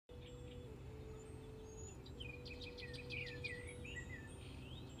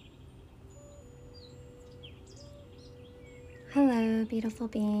Hello, beautiful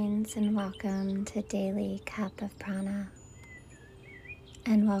beings, and welcome to Daily Cup of Prana,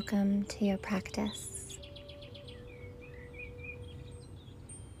 and welcome to your practice.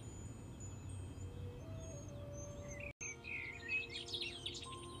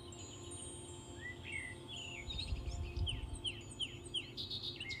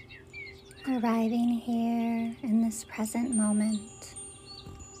 Arriving here in this present moment,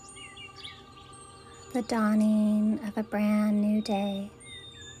 the dawning of a brand new day,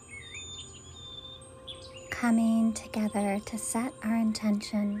 coming together to set our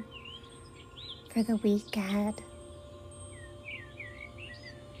intention for the week ahead.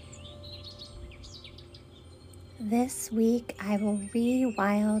 This week I will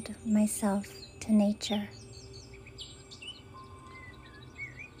rewild myself to nature.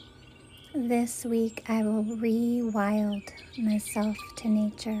 This week I will rewild myself to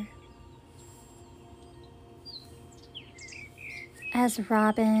nature. As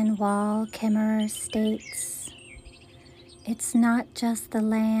Robin Wall Kimmerer states, it's not just the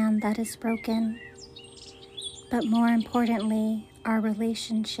land that is broken, but more importantly, our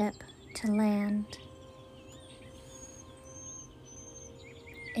relationship to land.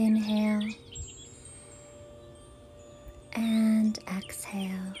 Inhale and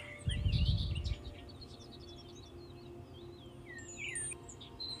exhale.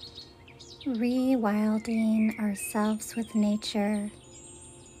 Rewilding ourselves with nature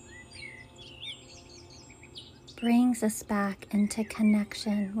brings us back into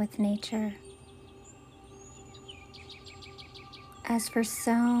connection with nature. As for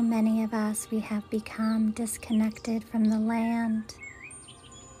so many of us, we have become disconnected from the land.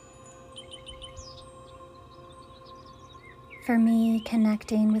 For me,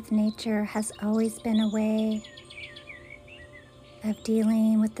 connecting with nature has always been a way of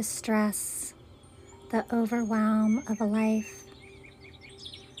dealing with the stress, the overwhelm of a life.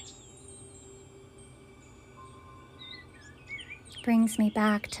 It brings me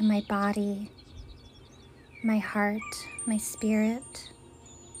back to my body, my heart, my spirit,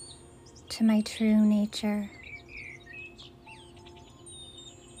 to my true nature.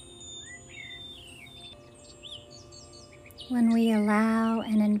 When we allow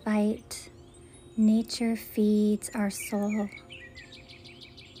and invite, nature feeds our soul.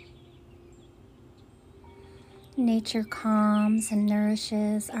 Nature calms and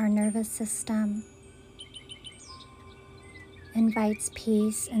nourishes our nervous system, invites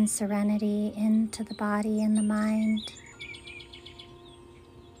peace and serenity into the body and the mind.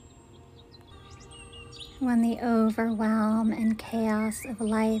 When the overwhelm and chaos of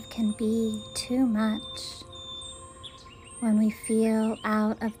life can be too much, when we feel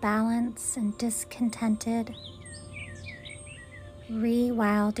out of balance and discontented,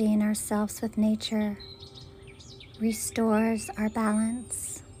 rewilding ourselves with nature restores our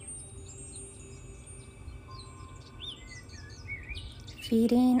balance,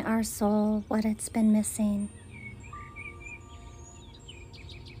 feeding our soul what it's been missing,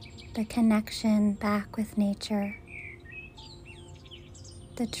 the connection back with nature,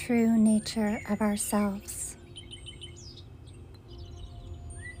 the true nature of ourselves.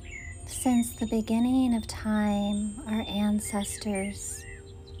 Since the beginning of time, our ancestors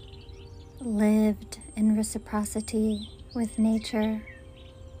lived in reciprocity with nature,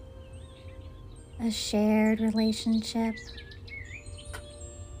 a shared relationship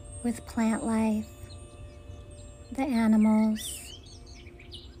with plant life, the animals,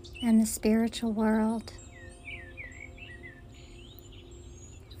 and the spiritual world,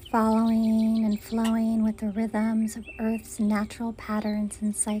 following and flowing with the rhythms of Earth's natural patterns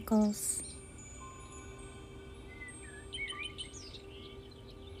and cycles.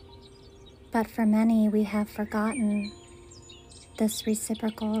 But for many, we have forgotten this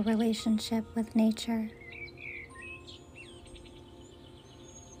reciprocal relationship with nature.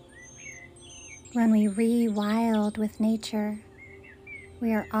 When we rewild with nature,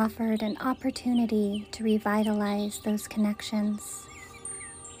 we are offered an opportunity to revitalize those connections.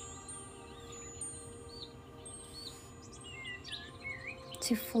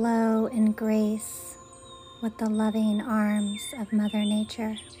 To flow in grace with the loving arms of Mother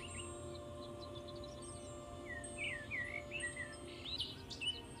Nature.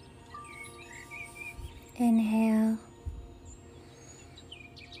 Inhale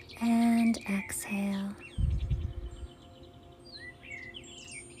and exhale.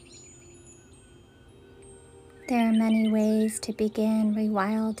 There are many ways to begin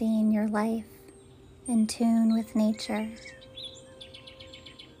rewilding your life in tune with nature.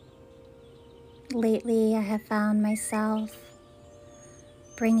 Lately, I have found myself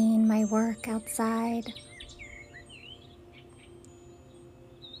bringing my work outside,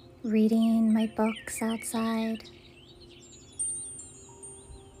 reading my books outside,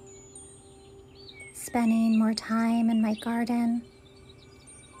 spending more time in my garden,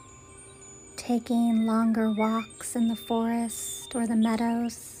 taking longer walks in the forest or the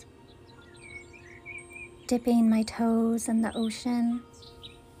meadows, dipping my toes in the ocean,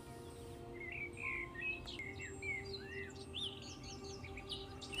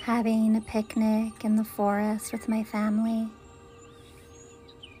 having a picnic in the forest with my family.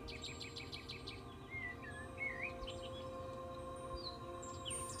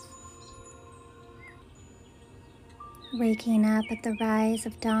 Waking up at the rise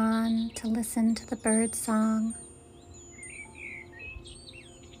of dawn to listen to the bird song.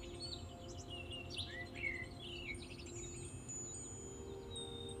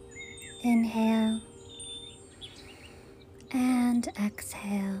 Inhale and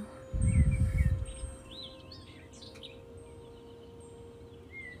exhale.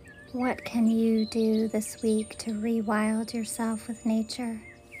 What can you do this week to rewild yourself with nature?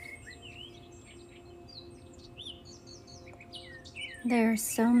 There are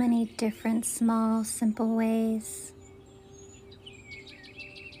so many different small, simple ways.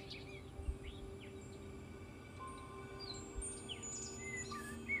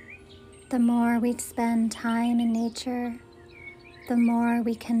 The more we spend time in nature, the more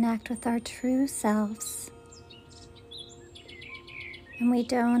we connect with our true selves. And we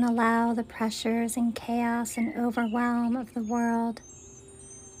don't allow the pressures and chaos and overwhelm of the world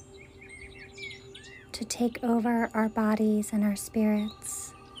to take over our bodies and our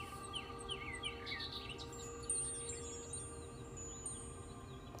spirits.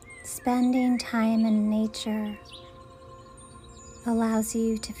 Spending time in nature allows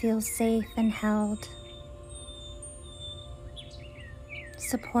you to feel safe and held,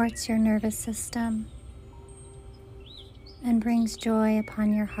 supports your nervous system, and brings joy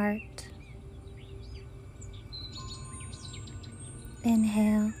upon your heart.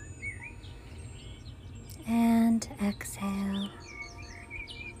 Inhale and exhale.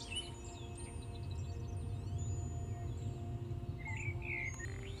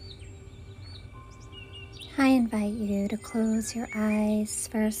 I invite you to close your eyes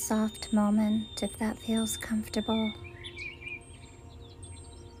for a soft moment if that feels comfortable.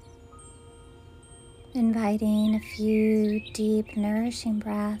 Inviting a few deep, nourishing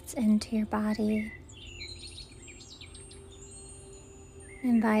breaths into your body.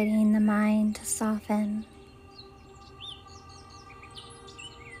 Inviting the mind to soften.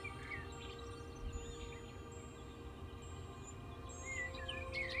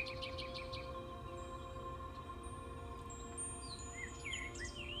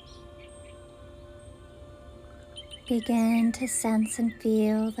 Begin to sense and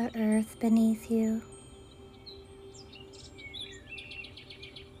feel the earth beneath you.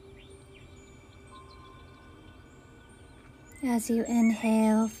 As you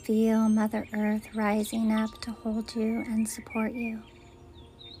inhale, feel Mother Earth rising up to hold you and support you.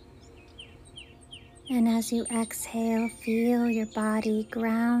 And as you exhale, feel your body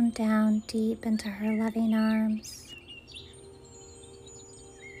ground down deep into her loving arms.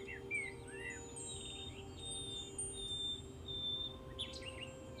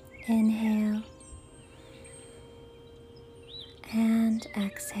 Inhale and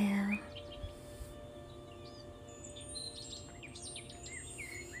exhale.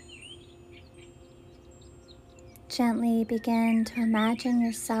 Gently begin to imagine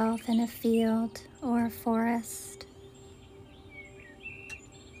yourself in a field or a forest.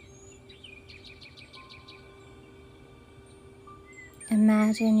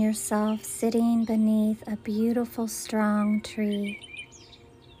 Imagine yourself sitting beneath a beautiful, strong tree.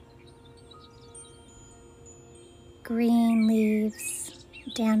 Green leaves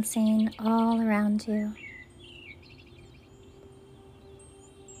dancing all around you.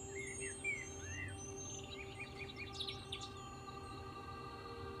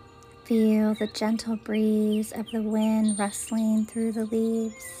 Feel the gentle breeze of the wind rustling through the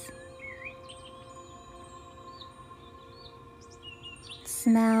leaves.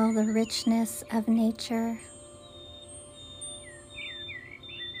 Smell the richness of nature.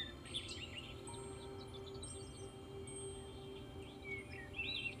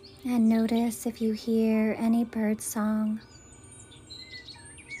 And notice if you hear any bird song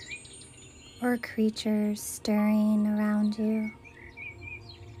or creatures stirring around you.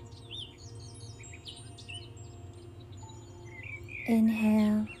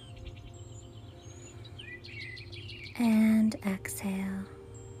 Inhale and exhale.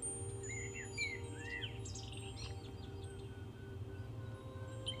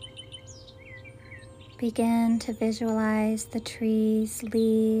 Begin to visualize the trees,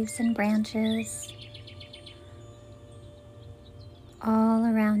 leaves, and branches all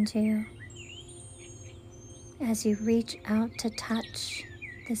around you as you reach out to touch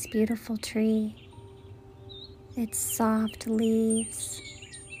this beautiful tree, its soft leaves.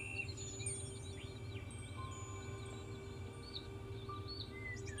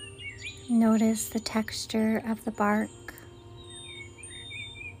 Notice the texture of the bark.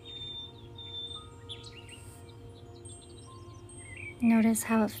 Notice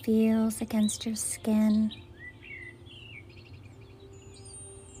how it feels against your skin.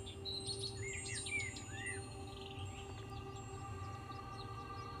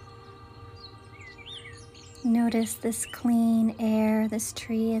 Notice this clean air this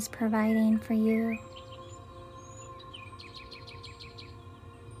tree is providing for you.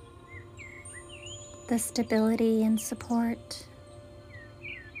 The stability and support.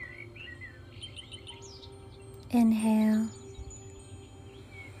 Inhale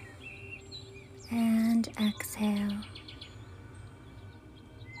and exhale.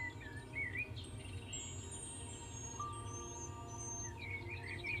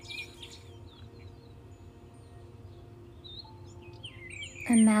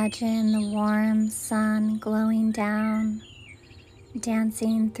 Imagine the warm sun glowing down,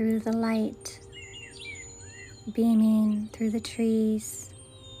 dancing through the light, beaming through the trees.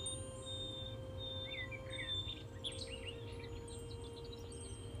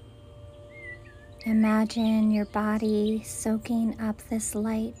 Imagine your body soaking up this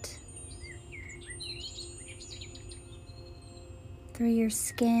light through your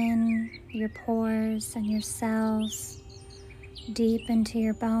skin, your pores, and your cells, deep into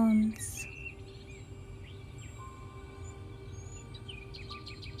your bones.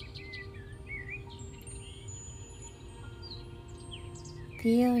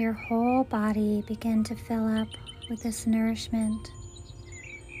 Feel your whole body begin to fill up with this nourishment,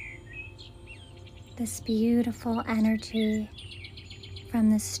 this beautiful energy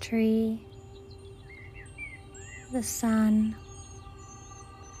from this tree, the sun,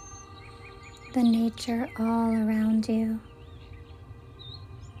 the nature all around you.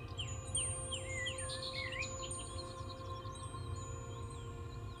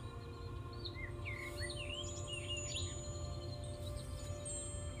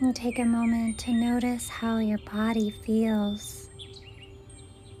 And take a moment to notice how your body feels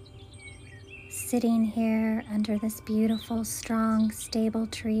sitting here under this beautiful, strong, stable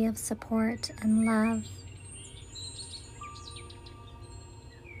tree of support and love.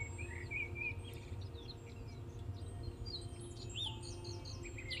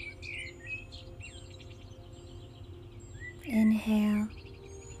 Inhale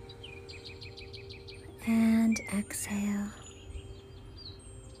and exhale.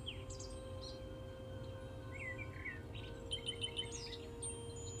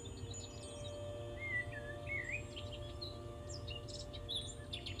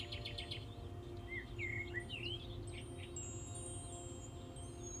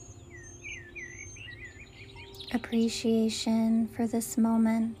 Appreciation for this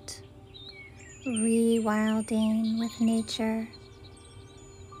moment, rewilding with nature.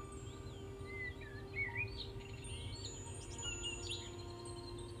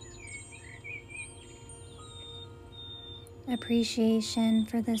 Appreciation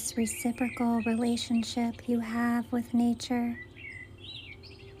for this reciprocal relationship you have with nature.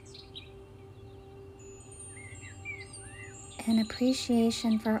 And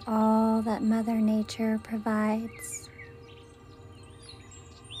appreciation for all that Mother Nature provides.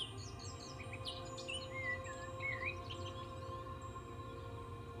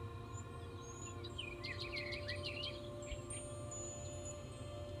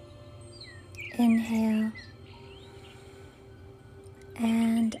 Inhale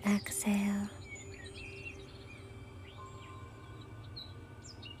and exhale.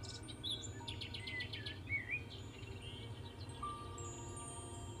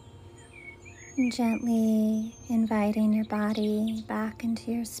 Gently inviting your body back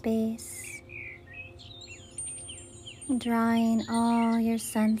into your space, drawing all your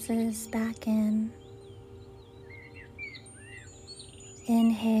senses back in.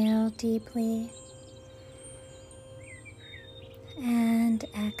 Inhale deeply and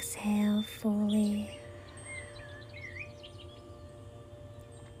exhale fully.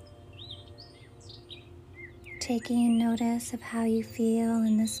 Taking notice of how you feel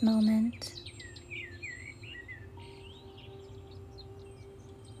in this moment.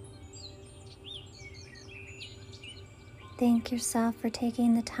 Thank yourself for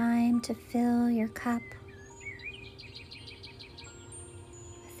taking the time to fill your cup.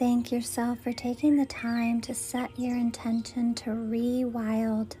 Thank yourself for taking the time to set your intention to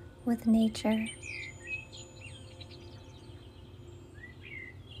rewild with nature.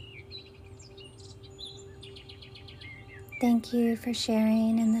 Thank you for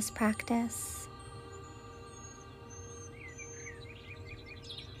sharing in this practice.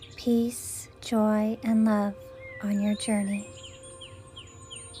 Peace, joy, and love on your journey.